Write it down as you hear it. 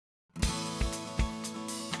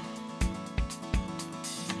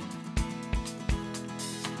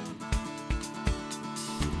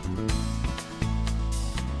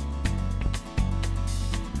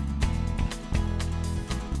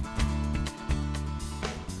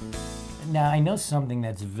Now, I know something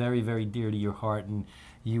that's very, very dear to your heart, and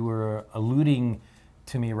you were alluding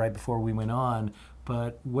to me right before we went on,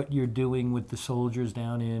 but what you're doing with the soldiers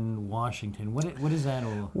down in Washington, what is that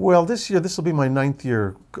all? Well, this year, this will be my 9th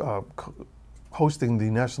year hosting the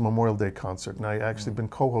National Memorial Day concert, and I actually been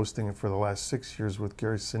co-hosting it for the last 6 years with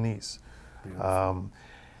Gary Sinise.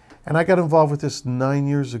 And I got involved with this 9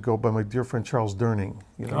 years ago by my dear friend Charles Durning.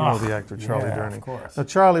 You know the actor Charlie Durning. Of course. Now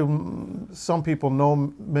Charlie, some people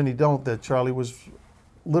know, many don't, that Charlie was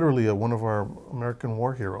literally one of our American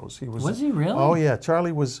war heroes. Was he really? Oh yeah,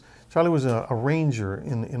 Charlie was a ranger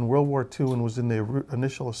in World War II and was in the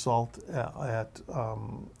initial assault at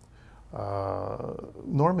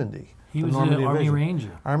Normandy. He was an Army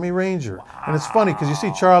Ranger. Army Ranger. Wow. And it's funny because you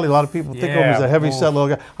see Charlie, a lot of people think of him as a heavy-set little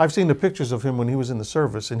guy. I've seen the pictures of him when he was in the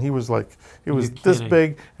service, and he was like, he was this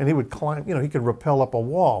big, and he would climb, you know, he could rappel up a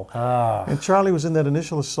wall. And Charlie was in that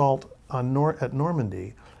initial assault on at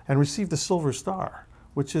Normandy and received the Silver Star,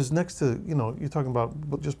 which is next to, you know, you're talking about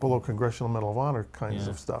just below Congressional Medal of Honor kinds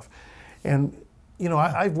of stuff. And you know,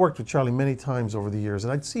 I've worked with Charlie many times over the years,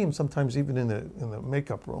 and I'd see him sometimes even in the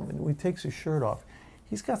makeup room, and when he takes his shirt off,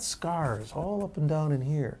 he's got scars all up and down in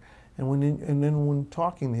here. And then when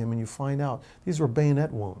talking to him, and you find out these were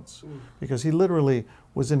bayonet wounds, because he literally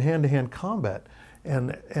was in hand-to-hand combat,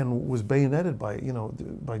 and was bayoneted by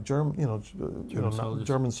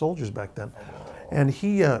German soldiers back then, and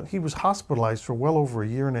he was hospitalized for well over a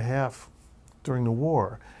year and a half during the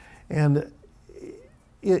war, and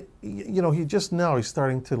you know, he's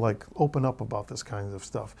starting to like open up about this kind of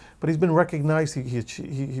stuff. But he's been recognized.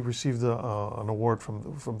 He received an award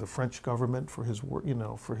from the French government for his work, you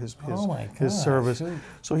know, for his service.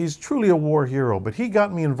 So he's truly a war hero. But he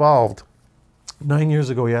got me involved 9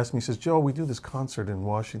 years ago. He asked me, he says, "Joe, we do this concert in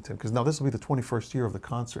Washington, because now this will be the 21st year of the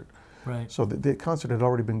concert." Right. So the concert had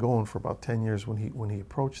already been going for about 10 years when he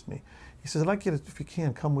approached me. He says, "I'd like you to, if you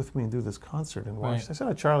can, come with me and do this concert in Washington." I said,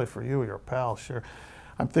 "Oh, Charlie, for you, you're a pal, sure."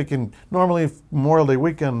 I'm thinking, normally Memorial Day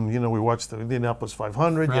weekend, you know, we watch the Indianapolis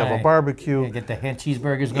 500, you have a barbecue. You get the hand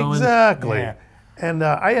cheeseburgers going. Exactly. Yeah. And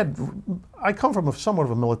I come from somewhat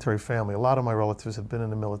of a military family. A lot of my relatives had been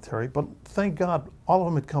in the military, but thank God, all of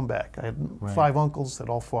them had come back. I had 5 uncles that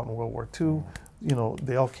all fought in World War II. You know,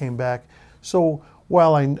 they all came back. So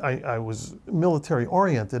while I was military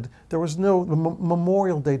oriented, there was no,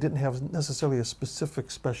 Memorial Day didn't have necessarily a specific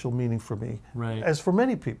special meaning for me, as for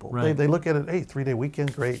many people. They look at it, hey, 3-day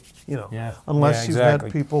weekend, great, you know, unless you've had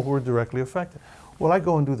people who are directly affected. Well, I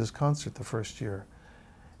go and do this concert the first year,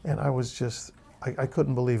 and I was just, I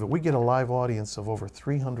couldn't believe it. We get a live audience of over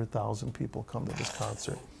 300,000 people come to this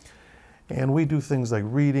concert. And we do things like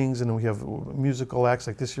readings, and then we have musical acts.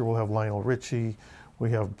 Like this year we'll have Lionel Richie. We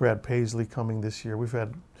have Brad Paisley coming this year. We've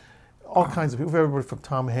had all kinds of people. We've had everybody from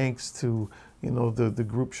Tom Hanks to, you know, the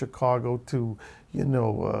group Chicago to, you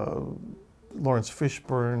know, Lawrence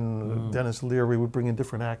Fishburne, Dennis Leary. We bring in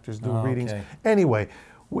different actors, do readings. Anyway,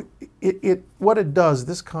 what it does,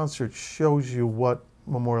 this concert shows you what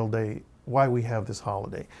Memorial Day, why we have this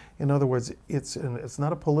holiday. In other words, it's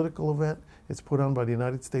not a political event. It's put on by the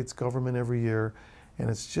United States government every year, and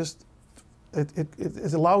it's just,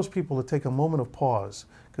 it allows people to take a moment of pause,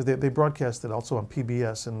 because they broadcast it also on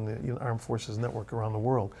PBS and the Armed Forces Network around the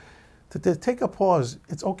world. To take a pause,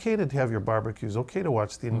 it's okay to have your barbecues, okay to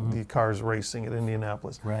watch the cars racing at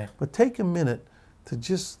Indianapolis. But take a minute to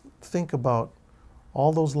just think about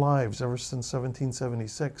all those lives ever since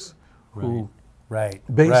 1776 who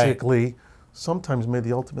basically sometimes made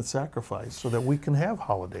the ultimate sacrifice so that we can have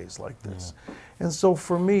holidays like this. And so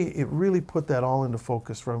for me, it really put that all into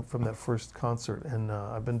focus from that first concert, and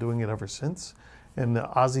I've been doing it ever since. And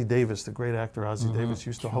Ossie Davis, the great actor Ossie Davis,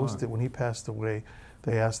 used to host it. When he passed away,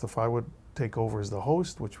 they asked if I would take over as the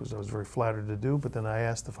host, which I was very flattered to do, but then I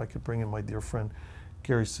asked if I could bring in my dear friend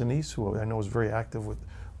Gary Sinise, who I know is very active with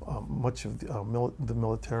much of the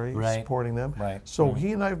military, supporting them. So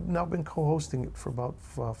he and I have now been co-hosting it for about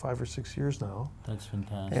 5 or 6 years now. That's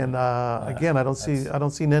fantastic. And again, I don't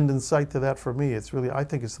see an end in sight to that for me. It's really, I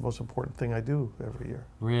think it's the most important thing I do every year.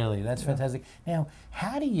 Really, that's fantastic. Now,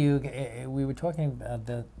 how do you? We were talking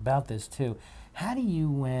about this too. How do you,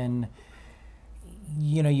 when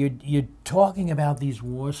you know, you're talking about these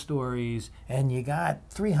war stories, and you got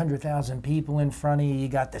 300,000 people in front of you, you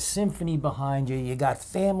got the symphony behind you, you got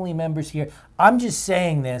family members here. I'm just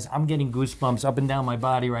saying this, I'm getting goosebumps up and down my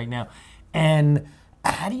body right now. And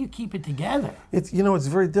How do you keep it together? It's, you know, it's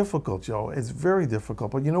very difficult, Joe. It's very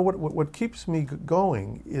difficult. But you know what keeps me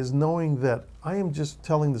going is knowing that I am just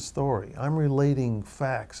telling the story. I'm relating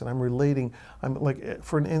facts, and I'm like,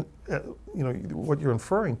 you know, what you're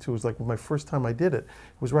inferring to is like my first time I did it.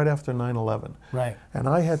 It was right after 9/11. Right. And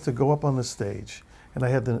I had to go up on the stage, and I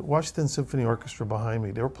had the Washington Symphony Orchestra behind me.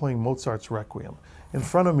 They were playing Mozart's Requiem. In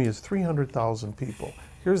front of me is 300,000 people.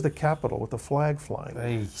 Here's the Capitol with the flag flying.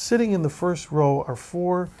 Hey. Sitting in the first row are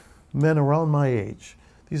 4 men around my age.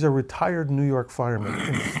 These are retired New York firemen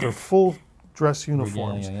in their full dress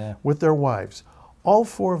uniforms with their wives. All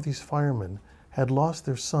 4 of these firemen had lost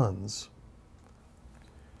their sons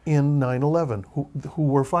in 9/11 who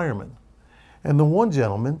were firemen. And the one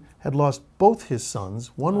gentleman had lost both his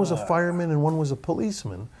sons. One was a fireman and one was a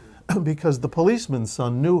policeman because the policeman's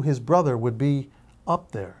son knew his brother would be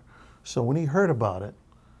up there. So when he heard about it,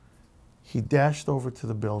 he dashed over to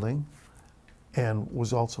the building and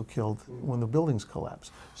was also killed when the buildings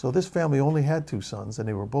collapsed. So this family only had 2 sons, and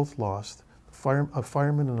they were both lost, a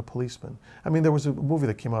fireman and a policeman. I mean, there was a movie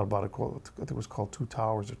that came out about it, I think it was called Two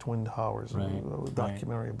Towers or Twin Towers, right. a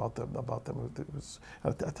documentary about them. It was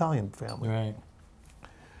an Italian family. Right.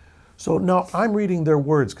 So now I'm reading their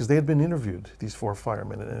words, because they had been interviewed, these 4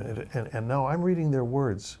 firemen, and now I'm reading their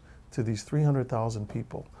words to these 300,000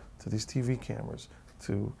 people, to these TV cameras,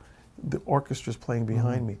 to the orchestra's playing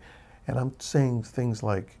behind me. And I'm saying things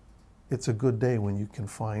like, it's a good day when you can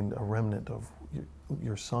find a remnant of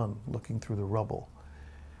your son looking through the rubble.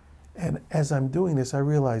 And as I'm doing this, I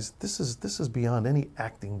realize this is beyond any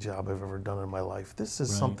acting job I've ever done in my life. This is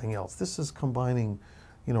something else. This is combining,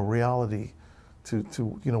 you know, reality to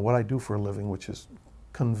you know, what I do for a living, which is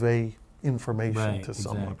convey information to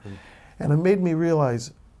someone. Exactly. And it made me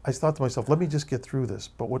realize, I thought to myself, let me just get through this.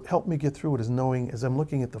 But what helped me get through it is knowing, as I'm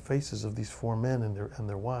looking at the faces of these 4 men and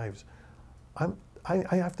their wives,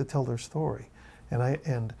 I have to tell their story,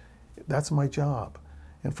 and that's my job.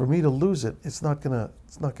 And for me to lose it, it's not gonna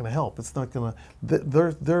help. It's not gonna.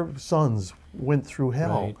 Their sons went through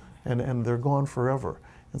hell, and they're gone forever.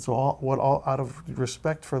 And so out of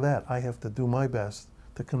respect for that, I have to do my best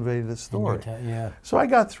to convey this story. So I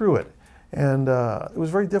got through it. And it was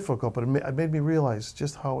very difficult, but it made me realize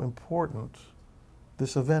just how important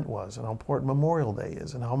this event was, and how important Memorial Day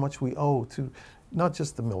is, and how much we owe to not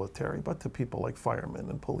just the military, but to people like firemen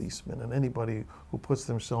and policemen and anybody who puts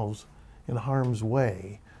themselves in harm's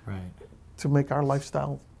way to make our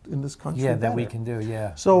lifestyle in this country better. That we can do,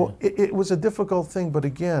 So it was a difficult thing, but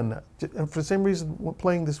again, and for the same reason,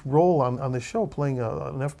 playing this role on the show, playing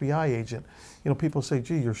an FBI agent, you know, people say,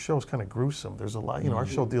 gee, your show's kind of gruesome. There's a lot, you know, our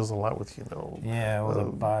show deals a lot with, you know, all the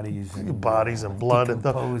bodies and blood and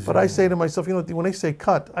stuff. But I say to myself, you know, when they say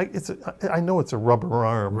cut, I know it's a rubber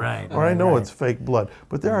arm, or I know it's fake blood.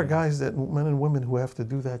 But there are guys, men and women, who have to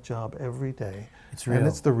do that job every day. It's real. And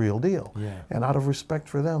it's the real deal. And out of respect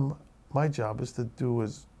for them, my job is to do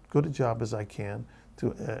as good a job as I can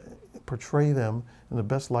to portray them in the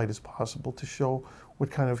best light as possible, to show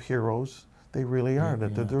what kind of heroes they really are,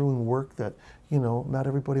 that they're doing work that, you know, not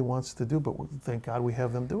everybody wants to do, but thank God we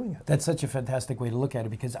have them doing it. That's such a fantastic way to look at it,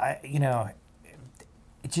 because you know,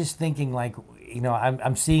 just thinking like, you know,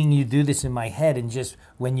 I'm seeing you do this in my head, and just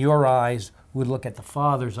when your eyes would look at the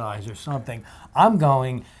father's eyes or something, I'm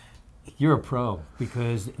going, you're a pro,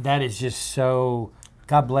 because that is just so,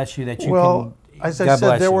 God bless you that you can. As I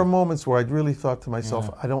said, there were moments where I really thought to myself,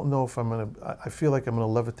 I don't know if I'm going to, I feel like I'm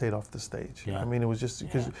going to levitate off the stage. I mean, it was just,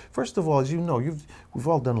 because first of all, as you know, we've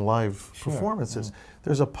all done live performances.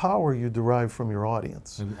 There's a power you derive from your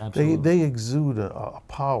audience. They exude a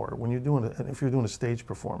power when you're doing it, if you're doing a stage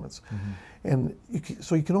performance. And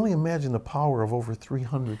so you can only imagine the power of over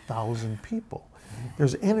 300,000 people.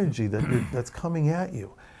 There's energy that's coming at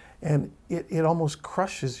you. And it almost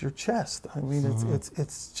crushes your chest. I mean,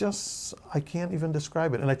 it's just, I can't even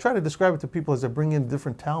describe it. And I try to describe it to people as I bring in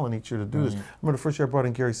different talent each year to do this. I remember the first year I brought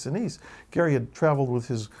in Gary Sinise. Gary had traveled with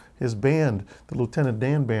his band, the Lieutenant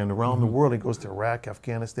Dan Band, around the world. He goes to Iraq,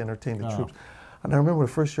 Afghanistan, entertain the troops. And I remember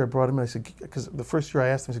the first year I brought him in, I said, because the first year I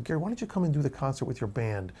asked him, I said, Gary, why don't you come and do the concert with your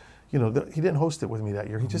band? You know, he didn't host it with me that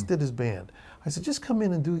year. He just did his band. I said, just come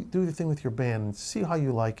in and do the thing with your band and see how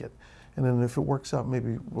you like it. And then if it works out,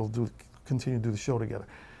 maybe we'll continue to do the show together.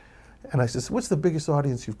 And I said, what's the biggest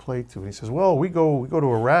audience you've played to? And he says, well, we go to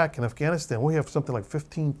Iraq and Afghanistan. We have something like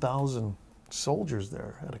 15,000 soldiers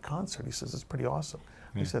there at a concert. He says, it's pretty awesome.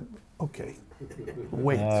 I said, okay,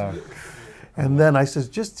 wait. And then I says,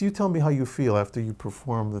 just you tell me how you feel after you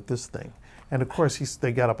perform this thing. And of course,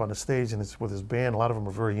 they got up on the stage, and it's with his band. A lot of them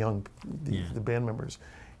are very young, the band members.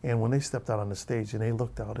 And when they stepped out on the stage and they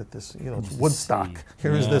looked out at this, you know, it's Just the Woodstock. sea.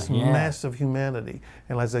 Here is this Yeah. massive humanity.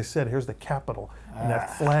 And as I said, here's the Capitol. And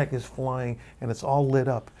that flag is flying and it's all lit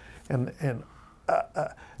up. And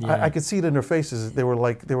I could see it in their faces. They were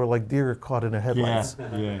like deer caught in the headlights.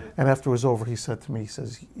 Yeah. And after it was over, he said to me, he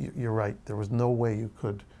says, "You're right. There was no way you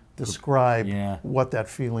could describe what that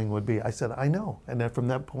feeling would be." I said, "I know." And then from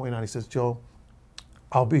that point on, he says, "Joe,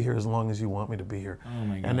 I'll be here as long as you want me to be here." Oh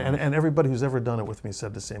my God. And everybody who's ever done it with me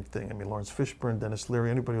said the same thing. I mean, Lawrence Fishburne, Dennis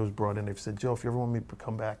Leary, anybody who was brought in, they've said, "Joe, if you ever want me to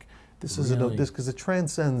come back, this isn't this," because it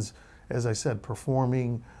transcends, as I said,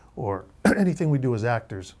 performing or anything we do as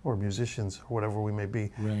actors or musicians or whatever we may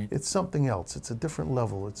be. Right. It's something else. It's a different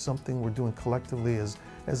level. It's something we're doing collectively as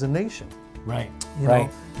a nation. Right. You know?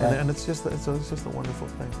 And it's just a wonderful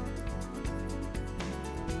thing.